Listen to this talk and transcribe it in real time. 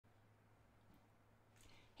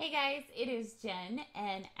Hey guys, it is Jen,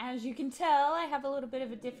 and as you can tell, I have a little bit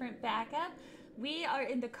of a different backup. We are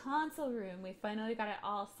in the console room. We finally got it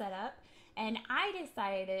all set up, and I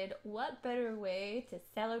decided what better way to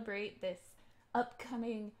celebrate this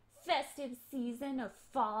upcoming festive season of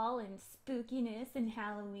fall and spookiness and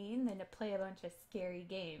Halloween than to play a bunch of scary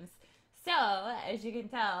games. So, as you can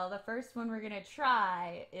tell, the first one we're gonna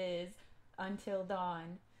try is Until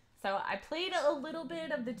Dawn. So I played a little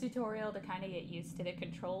bit of the tutorial to kind of get used to the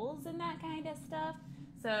controls and that kind of stuff.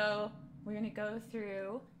 So we're going to go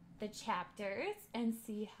through the chapters and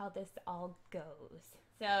see how this all goes.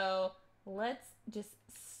 So let's just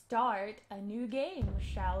start a new game,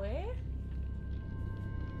 shall we?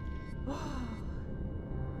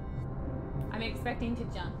 I'm expecting to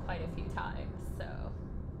jump quite a few times, so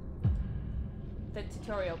the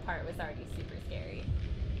tutorial part was already super scary.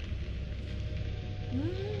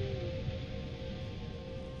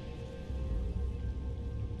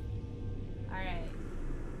 Alright.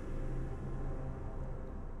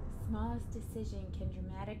 The smallest decision can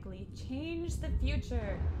dramatically change the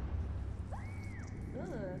future. Ugh.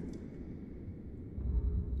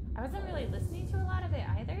 I wasn't really listening to a lot of it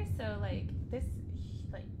either, so like this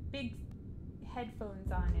big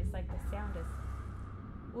headphones on is like the sound is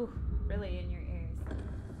really in your ears.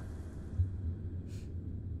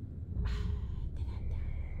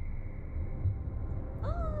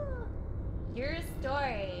 Your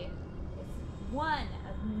story is one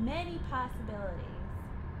of many possibilities.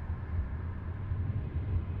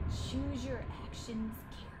 Choose your actions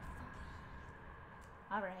carefully.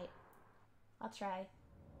 Alright, I'll try.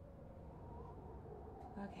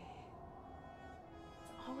 Okay.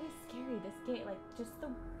 It's always scary, this game, like just the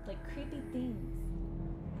creepy things.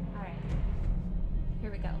 Alright,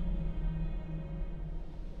 here we go.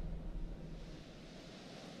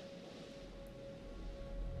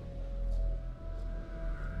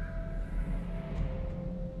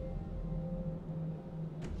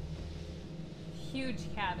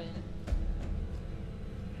 Huge cabin.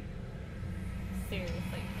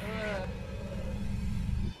 Seriously. Ugh.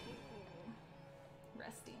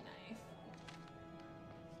 Rusty knife.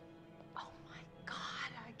 Oh my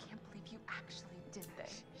god, I can't believe you actually did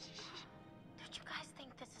this. Don't you guys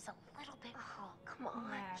think this is a little bit cruel? Come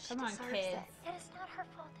on. Yeah, She come on, deserves kids. it. It is not her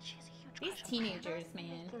fault that she has a huge These crush on teenagers,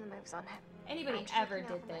 man. Making the moves on him. Anybody I'm ever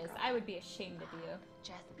checking out did for my this, girl. I would be ashamed of you.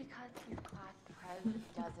 Just because he's class pres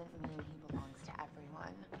doesn't mean he belongs to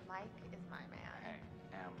everyone. Mike is my man.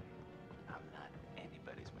 Hey, I'm not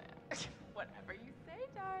anybody's man. Whatever you say,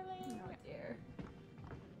 darling. Oh dear.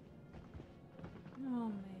 Oh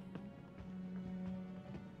man.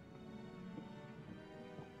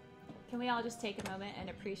 Can we all just take a moment and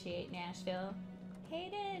appreciate Nashville?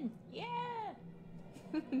 Hayden! Yeah!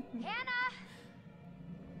 Hannah!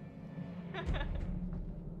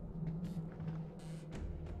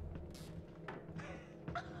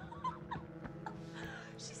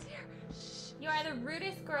 She's here. Shh. You are the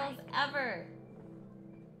rudest girls ever!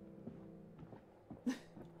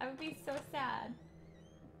 I would be so sad.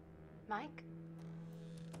 Mike?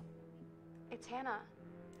 It's Hannah.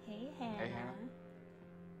 Hey, Hannah. Hey, Hannah.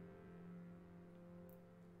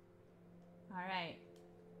 Alright.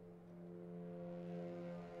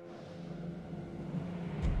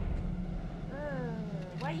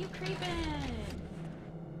 Why you creeping?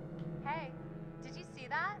 Hey, did you see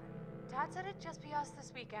that? Dad said it'd just be us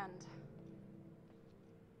this weekend.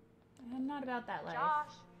 I'm not about that life.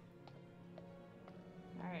 Josh.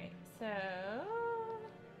 Alright, so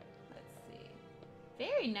let's see.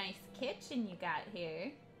 Very nice kitchen you got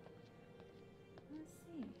here. Let's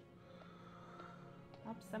see.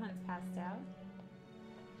 Oh, someone's passed out.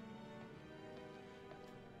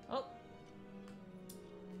 Oh.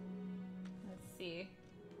 Let's see.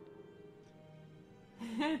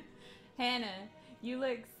 Hannah, you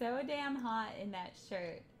look so damn hot in that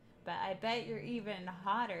shirt, but I bet you're even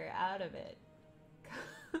hotter out of it.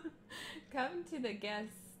 Come to the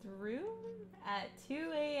guest room at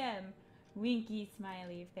 2 a.m. Winky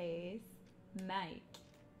smiley face. Mike.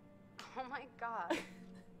 Oh my god.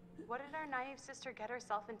 What did our naive sister get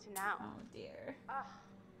herself into now? Oh dear. Ugh.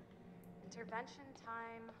 Intervention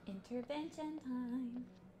time. Intervention time.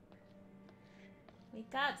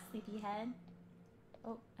 Wake up, sleepyhead.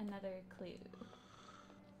 Oh, another clue.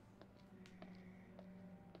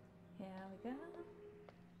 Here we go.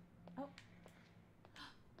 Oh.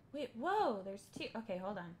 Wait, whoa, there's two. Okay,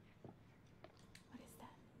 hold on. What is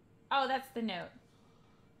that? Oh, that's the note.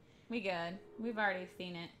 We good. We've already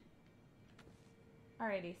seen it.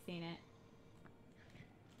 Already seen it.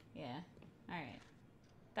 Yeah. Alright.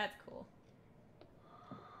 That's cool.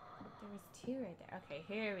 There was two right there. Okay,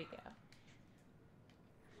 here we go.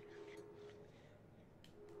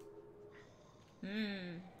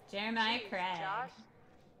 Jeremiah Jeez, Craig. Josh.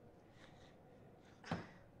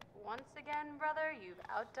 Once again, brother, you've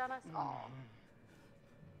outdone us all.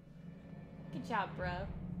 Good job, bro.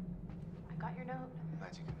 I got your note.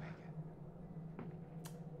 Glad you could make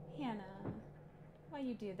it. Hannah, why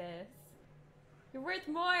you do this? You're worth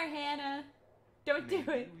more, Hannah. Don't do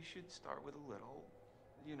Maybe it. we should start with a little,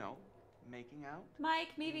 you know, making out. Mike,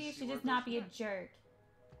 maybe you See should where just it not goes be a from jerk.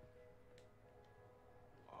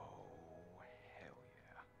 Oh, hell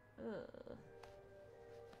yeah. Ugh.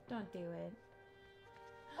 Don't do it.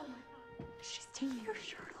 Oh my god. She's taking her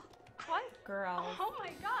shirt off. What? Girls. Oh my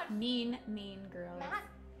god. Mean girls. Matt,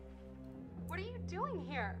 what are you doing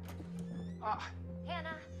here?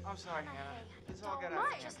 Hannah. I'm sorry, Hannah, Hannah. hey, This all got don't out of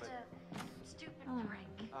mind. hand, Just but... a stupid Oh.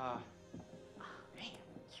 prank. Damn.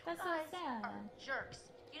 You That's so guys sad. are jerks.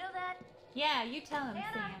 You know that? Yeah, you tell him,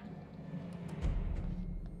 Hannah.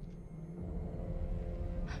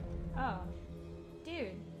 Sam. Oh.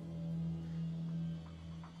 Dude.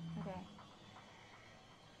 Okay.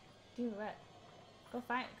 Dude, what?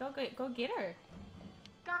 Go get her.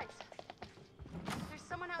 Guys, there's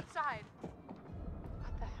someone outside.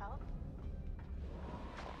 What the hell?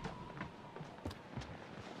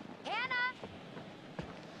 Hannah!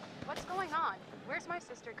 What's going on? Where's my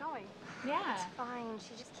sister going? Yeah. Fine,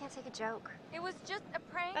 she just can't take a joke. It was just a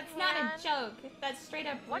prank. That's not a joke. That's straight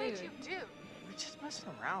up rude. What did you do? We're just messing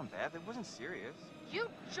around, Beth. It wasn't serious. You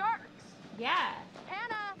jerks! Yeah.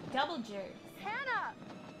 Hannah! Double jerks. Hannah!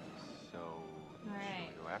 So, Alright.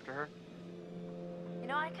 should we go after her? You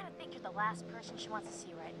know, I kind of think you're the last person she wants to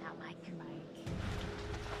see right now, Mike.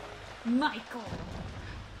 Michael.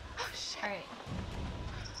 Oh, shit. Alright.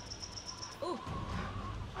 Ooh.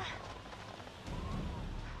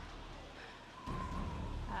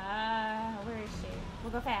 Where is she?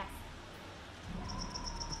 We'll go fast.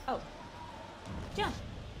 Oh. Jump.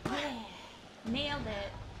 Yeah. Nailed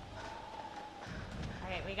it.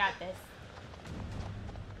 Alright, we got this.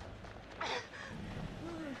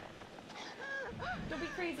 Don't be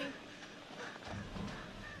crazy.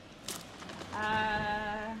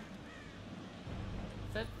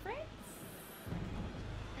 Footprints?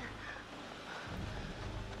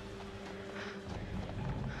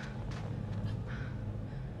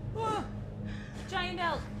 Whoa! Giant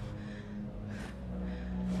elk!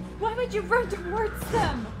 Why would you run towards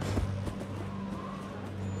them?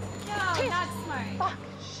 No, not smart. Fuck,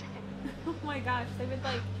 shit. Oh my gosh, they would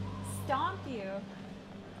like stomp you.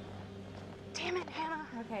 Damn it, Hannah.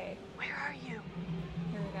 Okay, Where are you?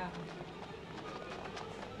 here we go.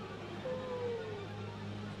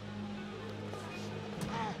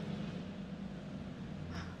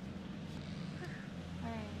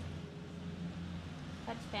 Alright.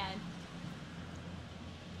 Touchpad.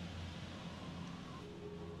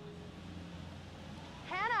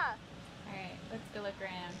 Hannah! Alright, let's go look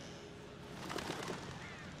around.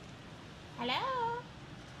 Hello?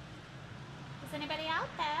 Is anybody out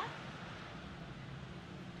there?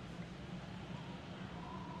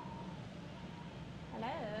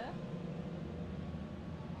 Hello?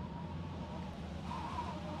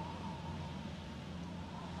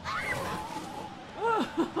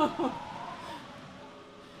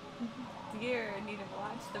 Deer need to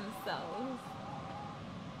watch themselves.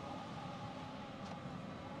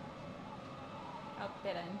 Oh,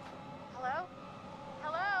 didn't. Hello?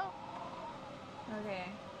 Hello? Okay.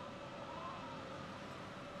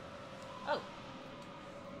 Oh.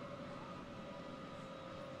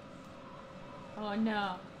 Oh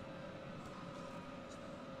no.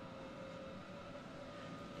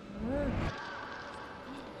 Ugh.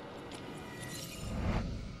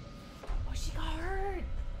 Oh, she got hurt.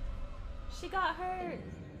 She got hurt.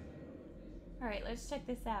 All right, let's check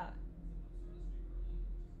this out.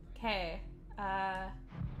 Okay.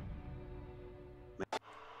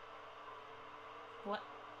 What?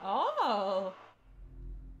 Oh.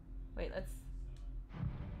 Wait, let's.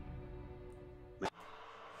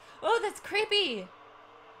 Oh, that's creepy.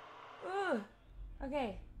 Ooh.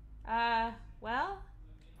 Okay. Well.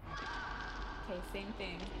 Okay, same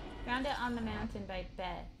thing. Found it on the mountain by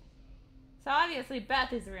Beth. So obviously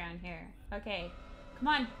Beth is around here. Okay. Come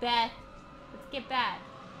on, Beth. Let's get back.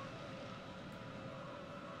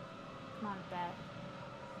 Come on, Beth.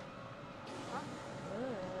 Ugh.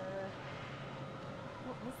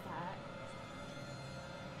 What was that?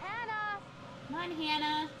 Hannah! Come on,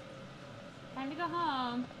 Hannah. Time to go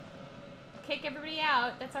home. Kick everybody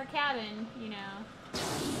out. That's our cabin, you know.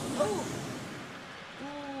 Ooh. Ooh.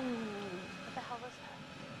 What the hell was that?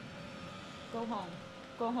 Go home.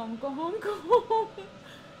 Go home, go home, go home.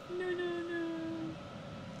 No, no, no.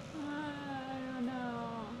 I don't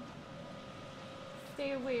know.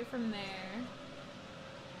 Stay away from there.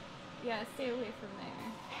 Yeah, stay away from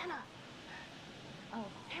there. Hannah! Oh.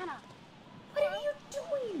 Hannah! What are you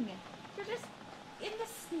doing? You're just in the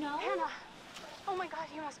snow? Hannah! Oh my god,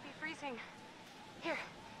 you must be freezing. Here,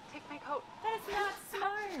 take my coat. That is not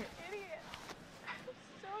smart. Idiot. I'm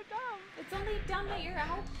so dumb. It's only dumb that you're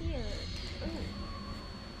out here. Ooh.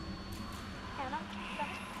 Hannah,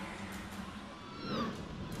 Dad?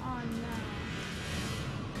 Oh no.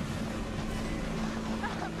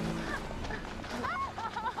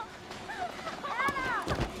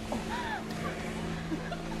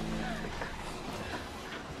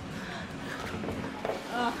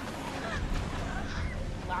 Ugh.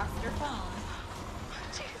 Lost her phone.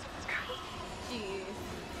 Jesus Christ. Jeez.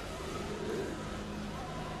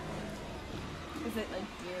 Is it like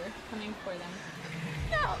deer coming for them?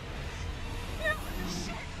 No! No!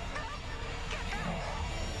 Shit!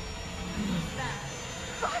 What's that?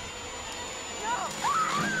 What? No!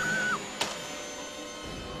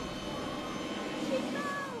 She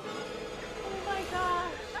fell! Oh my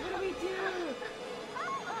gosh! What do we do?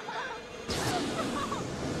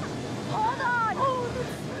 Hold on! Oh,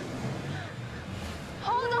 that's...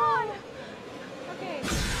 Hold on! Okay.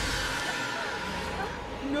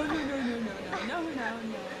 No, no, no, no, no, no, no, no,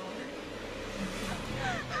 no.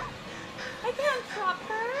 I can't drop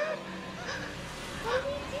her. What do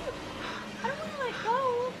we do? I don't want to let go.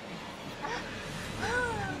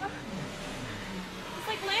 Just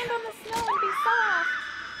like land on the snow and be soft.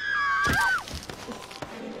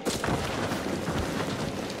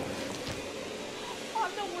 Oh,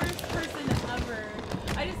 I'm the worst person ever.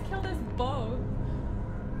 I just killed us both.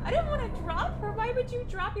 I didn't want to drop her. Why would you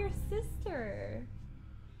drop your sister?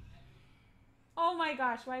 Oh my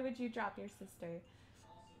gosh, why would you drop your sister?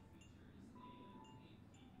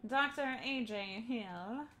 Dr. AJ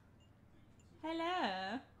Hill.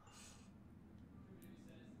 Hello.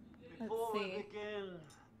 Before we see. begin,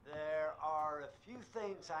 there are a few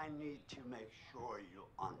things I need to make sure you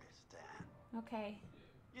understand. Okay.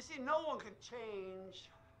 You see, no one can change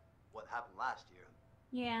what happened last year.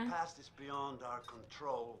 Yeah. The past is beyond our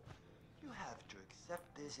control. You have to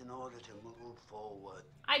accept this in order to move forward.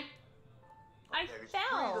 I There is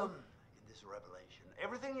fell. freedom in this revelation.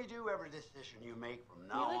 Everything you do, every decision you make from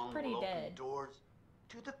now look on pretty will open dead. doors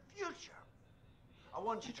to the future. I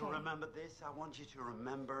want you to Okay. remember this. I want you to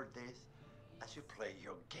remember this as you play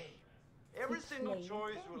your game. Every single play your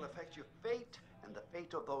choice will affect your fate and the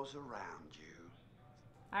fate of those around you.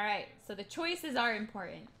 Alright, so the choices are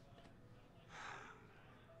important.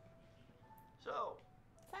 So,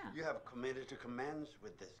 So. you have committed to commence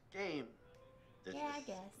with this game. This Yeah, is I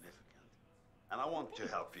guess. significant. And I want to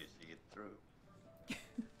help you see it through.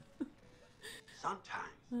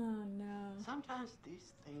 Sometimes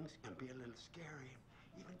these things can be a little scary,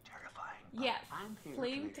 even terrifying. But Yeah, I'm here to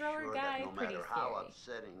make flamethrower sure guy, that no pretty matter how scary.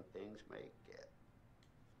 upsetting things may get,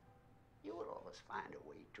 you will always find a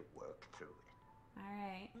way to work through it.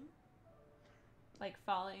 Alright. Like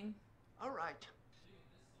falling. All right.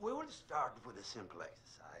 We will start with a simple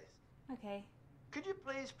exercise. Okay. Could you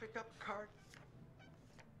please pick up a card?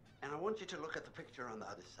 And I want you to look at the picture on the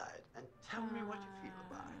other side and tell me what you feel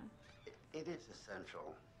about it. It is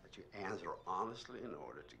essential that you answer honestly in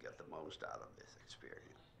order to get the most out of this experience.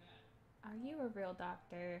 Are you a real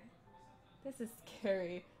doctor? This is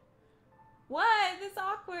scary. What? This is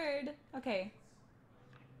awkward. Okay.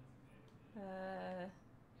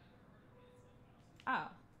 Oh,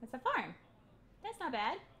 it's a farm. That's not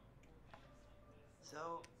bad.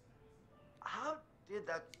 So, how did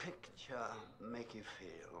that picture make you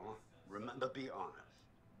feel? Remember, be honest.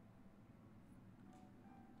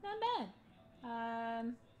 Not bad.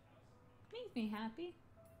 Makes me happy.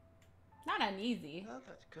 Not uneasy. Well,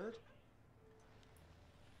 that's good.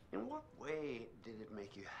 In what way did it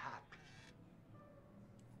make you happy?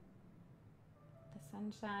 The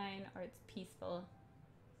sunshine, or it's peaceful.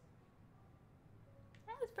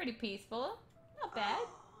 That was pretty peaceful. Not bad.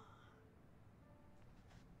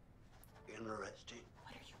 Interesting.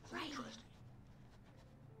 What are you writing? Interesting.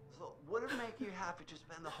 So, would it make you happy to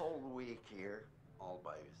spend the whole week here all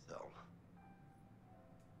by yourself?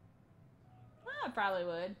 Oh, I probably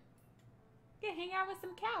would. Get hang out with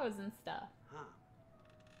some cows and stuff. Huh.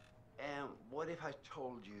 And what if I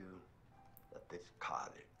told you that this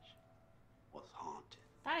cottage was haunted?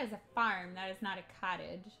 That is a farm. That is not a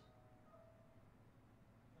cottage.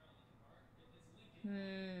 I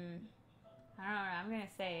don't know. I'm gonna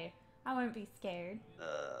say I wouldn't be scared.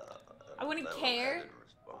 I wouldn't care. level-headed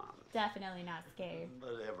response. Definitely not scared.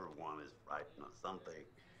 But everyone is frightened of something.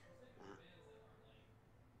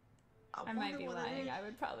 I might wonder be what it lying. is. I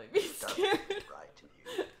would probably be It doesn't scared. frighten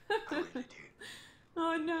you. I really do.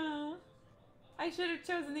 Oh no. I should have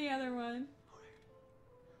chosen the other one.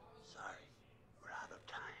 Sorry, we're out of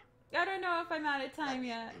time. I don't know if I'm out of time Let's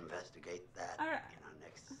yet. investigate that All right. in our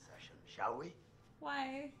next session, shall we?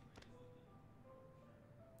 Why?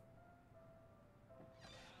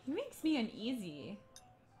 He makes me uneasy.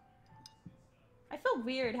 I feel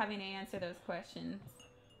weird having to answer those questions.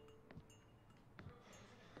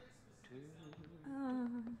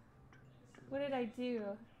 What did I do?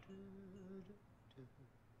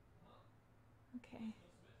 Okay.